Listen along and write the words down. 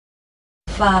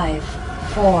5,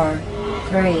 4,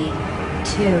 3,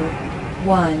 2,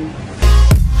 1.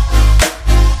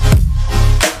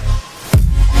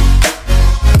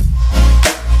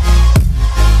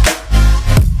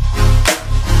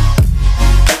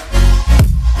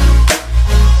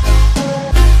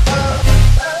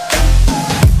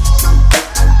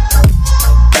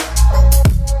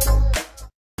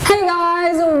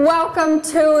 Welcome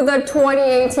to the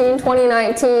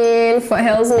 2018-2019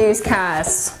 Foothills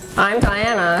Newscast. I'm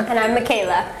Diana. And I'm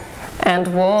Michaela. And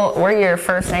we're your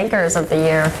first anchors of the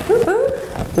year.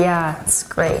 Yeah, it's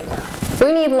great.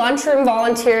 We need lunchroom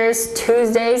volunteers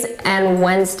Tuesdays and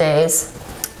Wednesdays.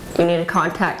 You need to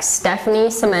contact Stephanie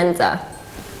Semenza.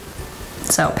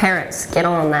 So parents, get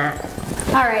on that.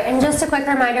 Alright, and just a quick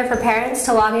reminder for parents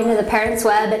to log into the Parents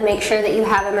Web and make sure that you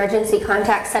have emergency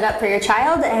contact set up for your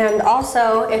child. And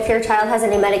also, if your child has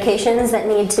any medications that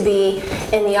need to be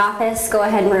in the office, go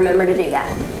ahead and remember to do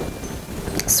that.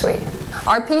 Sweet.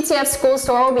 Our PTF school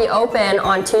store will be open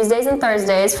on Tuesdays and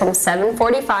Thursdays from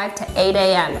 7:45 to 8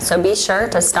 a.m. So be sure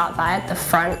to stop by at the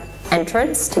front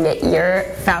entrance to get your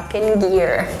Falcon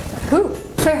gear. Ooh.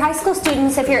 For high school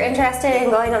students, if you're interested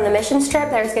in going on the missions trip,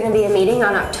 there's going to be a meeting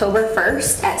on October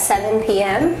 1st at 7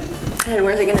 p.m. And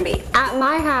where's it going to be? At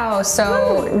my house,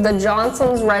 so the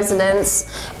Johnson's residence.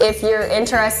 If you're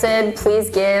interested, please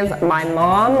give my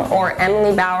mom or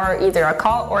Emily Bauer either a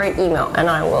call or an email, and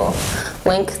I will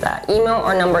link that email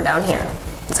or number down here.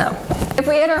 So, if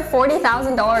we hit our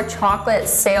 $40,000 chocolate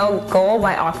sale goal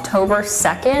by October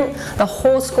 2nd, the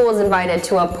whole school is invited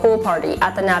to a pool party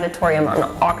at the Natatorium on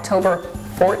October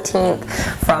 14th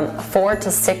from 4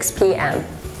 to 6 p.m.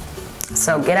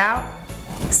 So get out,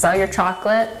 sell your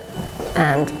chocolate,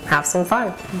 and have some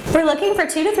fun. We're looking for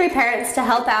 2 to 3 parents to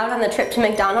help out on the trip to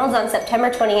McDonald's on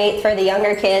September 28th for the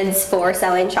younger kids for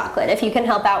selling chocolate. If you can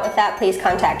help out with that, please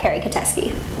contact Carrie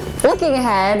Kateski. Looking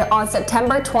ahead, on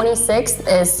September 26th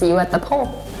is See You at the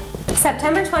Pole.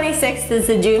 September 26th is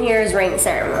the juniors' ring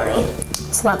ceremony.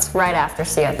 So that's right after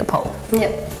See You at the Pole.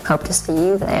 Yep. Hope to see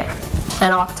you there.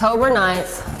 And October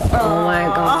 9th, oh my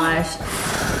gosh,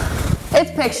 it's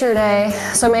picture day,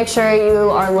 so make sure you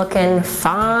are looking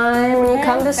fine when you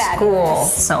come to school.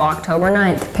 So October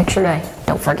 9th, picture day,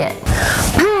 don't forget.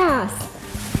 Pass,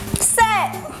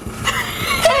 set,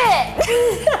 hit.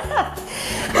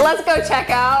 Let's go check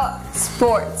out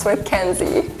sports with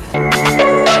Kenzie.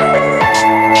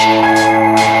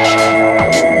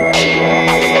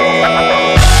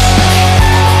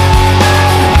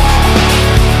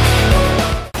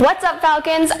 What's up,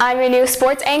 Falcons? I'm your new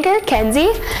sports anchor,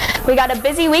 Kenzie. We got a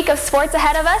busy week of sports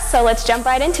ahead of us, so let's jump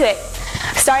right into it.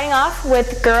 Starting off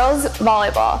with girls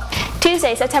volleyball.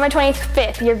 Tuesday, September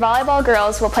 25th, your volleyball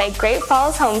girls will play Great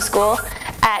Falls Homeschool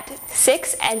at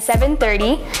 6 and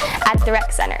 7:30 at the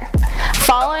Rec Center.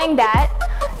 Following that,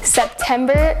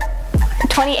 September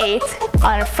 28th,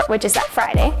 which is that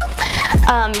Friday,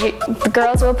 the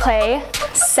girls will play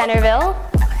Centerville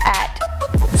at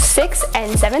 6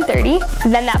 and 7:30.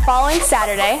 Then that following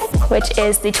Saturday, which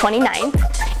is the 29th,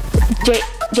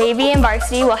 JV and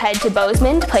varsity will head to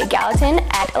Bozeman to play Gallatin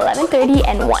at 11:30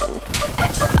 and 1.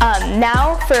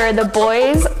 Now for the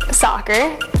boys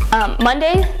soccer.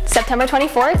 Monday, September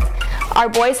 24th, our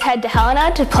boys head to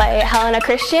Helena to play Helena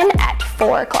Christian at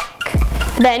 4 o'clock.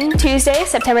 Then Tuesday,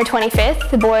 September 25th,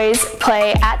 the boys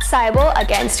play at Seibel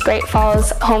against Great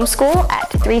Falls Homeschool at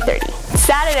 3:30.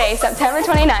 Saturday, September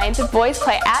 29th, the boys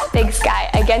play at Big Sky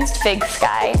against Big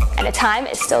Sky, and a time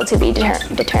is still to be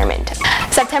determined.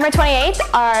 September 28th,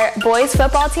 our boys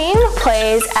football team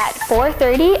plays at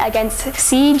 4:30 against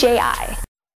CJI.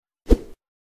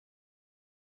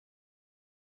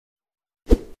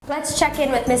 Let's check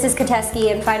in with Mrs.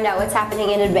 Kateski and find out what's happening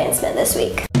in advancement this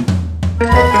week.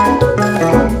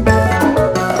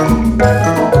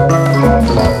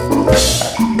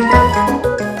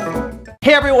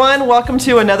 Hey everyone, welcome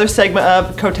to another segment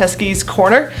of Koteski's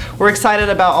Corner. We're excited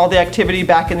about all the activity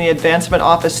back in the advancement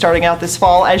office starting out this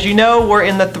fall. As you know, we're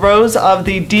in the throes of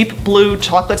the Deep Blue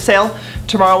Chocolate Sale.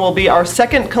 Tomorrow will be our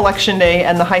second collection day,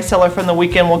 and the high seller from the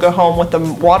weekend will go home with the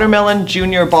Watermelon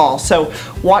Junior Ball. So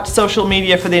watch social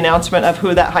media for the announcement of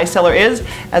who that high seller is,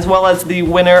 as well as the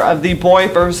winner of the boy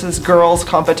versus girls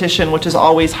competition, which is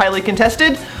always highly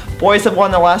contested. Boys have won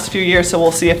the last few years, so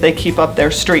we'll see if they keep up their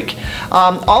streak.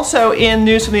 Also in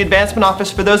news from the advancement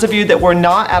office, for those of you that were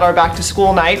not at our back to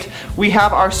school night, we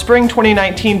have our spring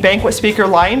 2019 banquet speaker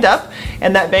lined up,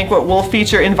 and that banquet will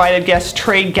feature invited guest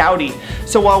Trey Gowdy.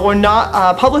 So while we're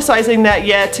not publicizing that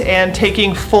yet and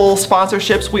taking full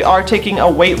sponsorships, we are taking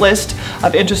a wait list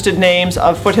of interested names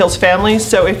of Foothills families.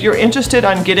 So if you're interested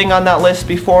on getting on that list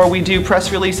before we do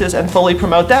press releases and fully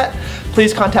promote that,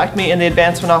 please contact me in the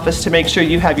advancement office to make sure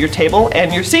you have your table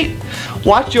and your seat.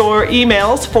 Watch your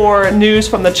emails for news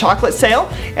from the chocolate sale,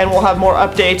 and we'll have more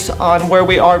updates on where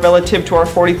we are relative to our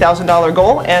 $40,000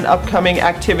 goal and upcoming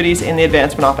activities in the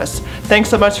advancement office. Thanks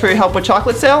so much for your help with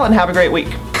chocolate sale, and have a great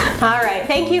week. All right,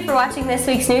 thank you for watching this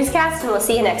week's newscast, and we'll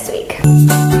see you next week.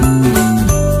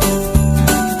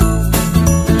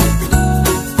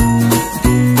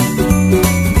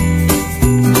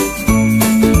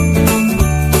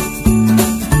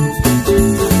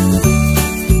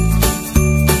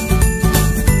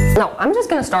 No, I'm just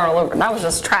gonna start all over. That was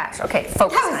just trash. Okay,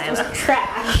 focus. That was just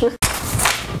trash.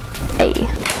 Hey.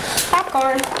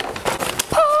 Popcorn.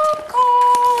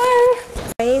 Popcorn!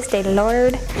 Praise the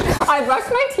Lord. I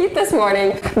brushed my teeth this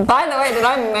morning. By the way, did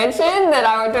I mention that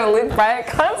I went to a Luke Bryant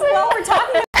concert? Well, we're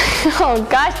talking. Oh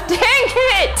gosh dang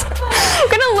it! I'm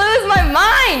gonna lose my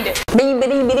mind! Bitty,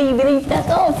 bitty, bitty, bitty. That's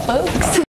all, folks.